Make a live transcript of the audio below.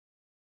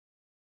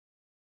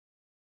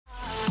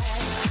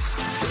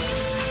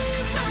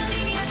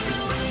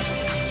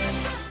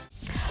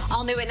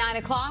All new at 9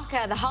 o'clock,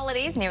 the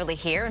holidays nearly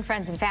here, and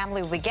friends and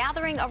family will be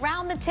gathering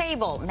around the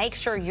table. Make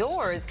sure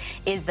yours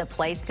is the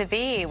place to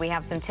be. We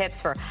have some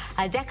tips for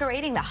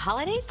decorating the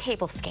holiday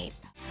tablescape.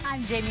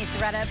 I'm Jamie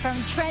Soretta from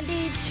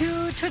Trendy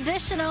to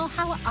Traditional.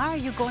 How are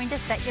you going to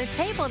set your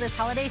table this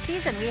holiday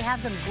season? We have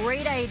some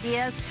great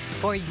ideas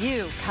for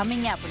you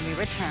coming up when we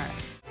return.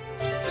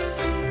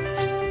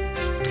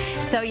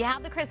 So you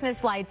have the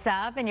Christmas lights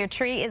up and your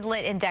tree is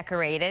lit and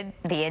decorated.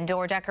 The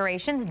indoor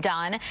decoration's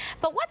done.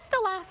 But what's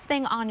the last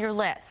thing on your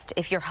list?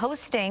 If you're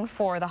hosting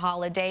for the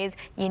holidays,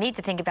 you need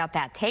to think about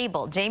that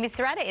table. Jamie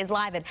Soretta is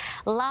live at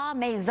La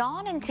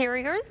Maison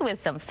Interiors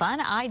with some fun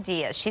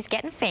ideas. She's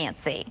getting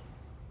fancy.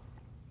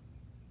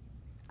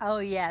 Oh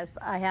yes,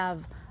 I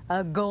have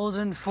a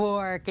golden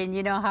fork, and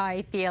you know how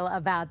I feel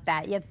about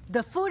that. Yet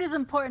the food is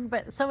important,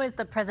 but so is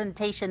the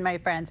presentation, my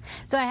friends.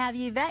 So I have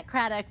Yvette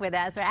Craddock with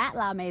us. We're at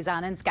La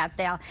Maison in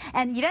Scottsdale,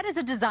 and Yvette is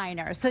a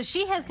designer, so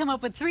she has come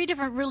up with 3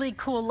 different really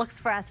cool looks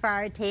for us for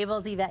our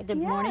tables. Yvette, good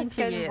morning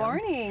to you. Good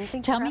morning.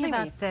 Thanks Tell for me having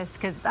about me. this,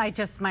 because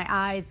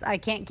I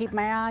can't keep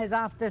my eyes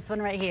off this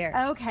one right here.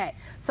 Okay,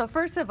 so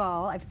first of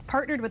all, I've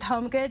partnered with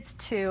HomeGoods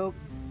to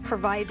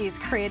provide these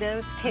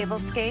creative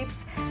tablescapes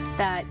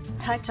that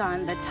touch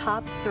on the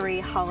top 3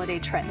 holiday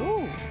trends.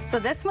 Ooh. So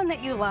this one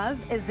that you love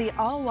is the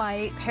all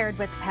white paired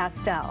with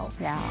pastel.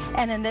 Yeah.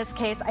 And in this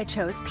case, I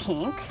chose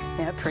pink,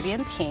 pretty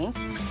in pink.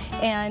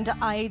 And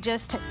I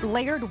just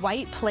layered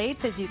white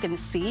plates, as you can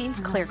see,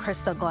 clear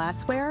crystal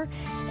glassware,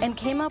 and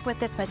came up with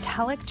this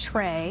metallic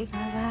tray. Oh,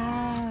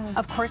 wow.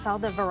 Of course, all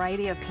the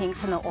variety of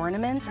pinks and the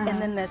ornaments, and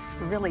then this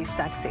really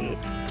sexy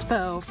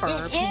faux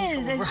fur. It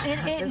is.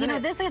 Isn't You know,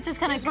 it? this is just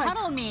kind of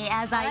cuddle me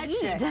as I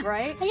eat. It,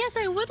 right? Yes,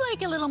 I would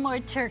like a little more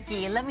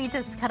turkey. Let me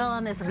just cuddle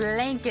on this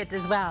blanket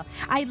as well.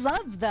 I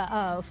love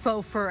the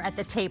faux fur at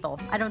the table.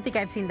 I don't think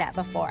I've seen that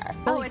before.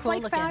 Really It's cool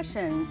like looking.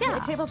 fashion. Yeah.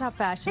 Tabletop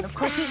fashion. It's of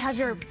course, you have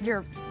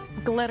your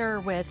glitter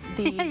with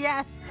the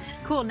yes,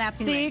 cool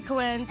napkin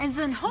sequins. rings. And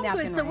then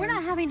HomeGoods, so we're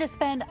not having to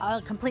spend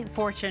a complete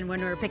fortune when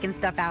we're picking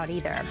stuff out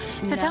either.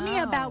 So tell me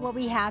about what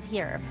we have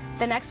here.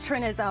 The next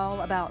trend is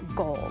all about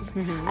gold.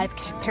 I've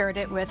paired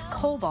it with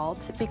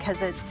cobalt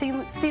because it's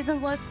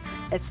seasonless,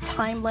 it's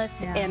timeless,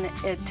 and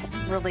it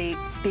really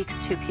speaks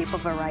to people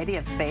of a variety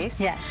of faiths.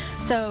 Yes.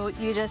 So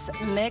you just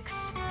mix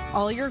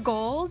all your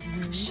gold,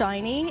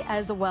 shiny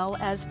as well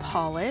as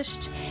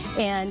polished,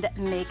 and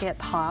make it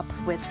pop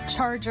with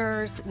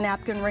chargers,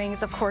 napkin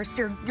rings, of course,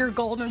 your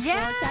golden fork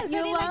that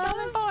you love. My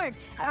golden fork.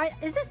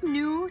 Is this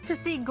new to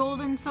see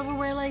golden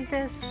silverware like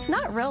this?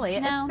 Not really.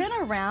 No. It's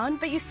been around,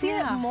 but you see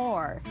it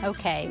more.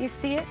 Okay. You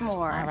see it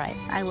more. All right.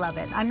 I love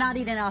it. I'm not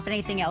eating off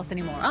anything else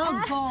anymore.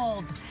 Oh,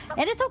 gold.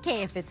 And it's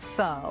okay if it's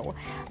faux.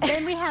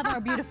 Then we have our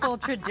beautiful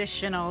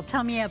traditional.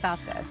 Tell me about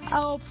this.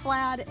 Oh,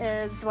 plaid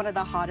is one of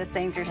the hottest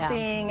things you're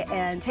seeing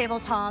in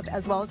tabletop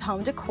as well as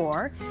home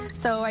decor.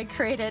 So I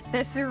created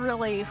this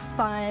really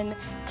fun,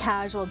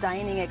 casual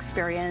dining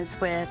experience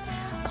with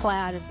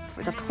plaid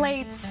for the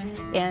plates,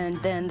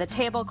 and then the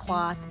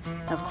tablecloth,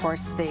 of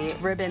course the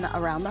ribbon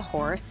around the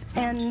horse.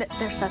 And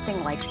there's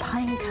nothing like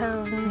pine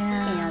cones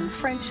and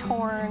French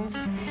horns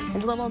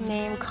and little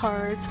name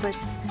cards with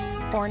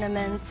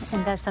ornaments.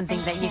 And that's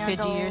something that you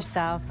could do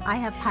yourself. I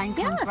have pine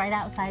cones right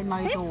outside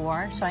my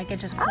door, so I could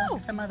just pull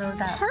some of those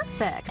out.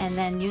 Perfect. And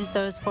then use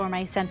those for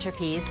my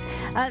centerpiece.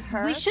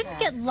 We shouldn't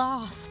get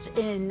lost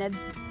in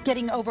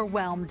getting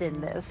overwhelmed in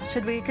this,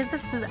 should we?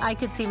 Because I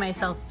could see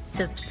myself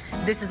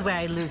this is where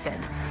I lose it.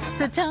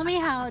 So tell me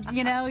how,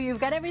 you've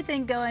got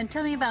everything going.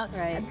 Tell me about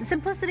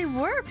simplicity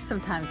works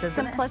sometimes,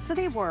 doesn't it?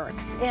 Simplicity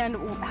works. And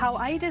how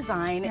I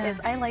design is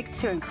I like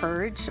to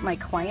encourage my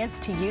clients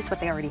to use what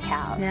they already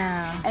have.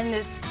 And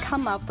just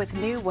come up with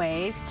new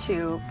ways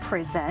to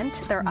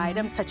present their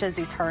items, such as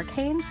these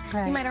hurricanes.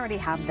 You might already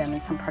have them in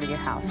some part of your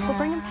house. We'll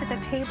bring them to the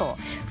table.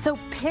 So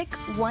pick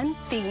one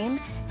theme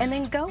and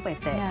then go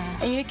with it.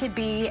 And you could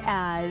be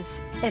as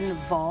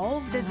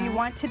involved as you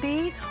want to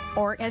be,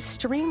 or as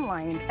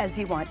streamlined as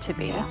you want to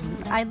be.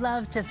 I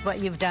love just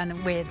what you've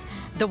done with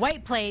the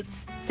white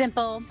plates.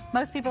 Simple.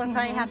 Most people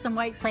probably have some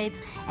white plates,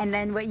 and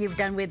then what you've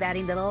done with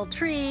adding the little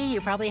tree. You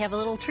probably have a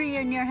little tree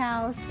in your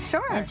house.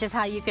 Sure. And just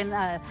how you can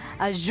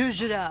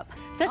zhuzh it up.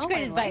 Such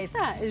great advice.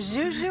 Like that.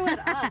 Zhuzh it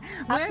up.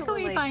 Where can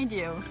we find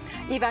you?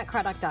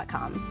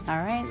 YvetteCraddock.com. All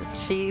right.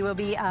 She will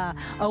be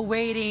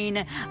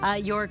awaiting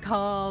your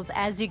calls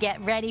as you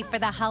get ready for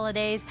the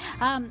holidays.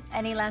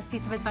 Any last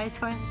piece of advice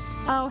for us?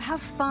 Oh,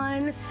 have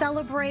fun,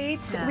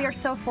 celebrate. We are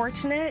so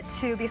fortunate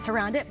to be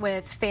surrounded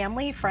with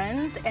family,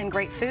 friends, and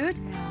great food.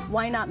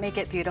 Why not make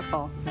it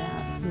beautiful?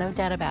 No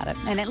doubt about it.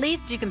 And at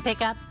least you can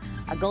pick up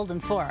a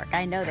golden fork.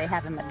 I know they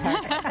have them at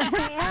Target.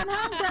 And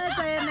HomeGoods,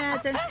 I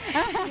imagine.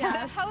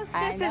 Yes.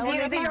 Hostess is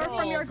using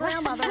from your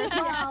grandmother as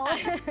well.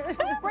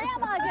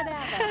 Grandma could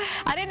have it.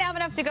 I didn't have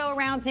enough to go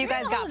around, so you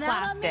guys got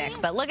plastic.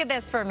 But look at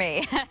this for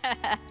me.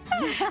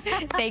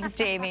 Thanks,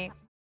 Jamie.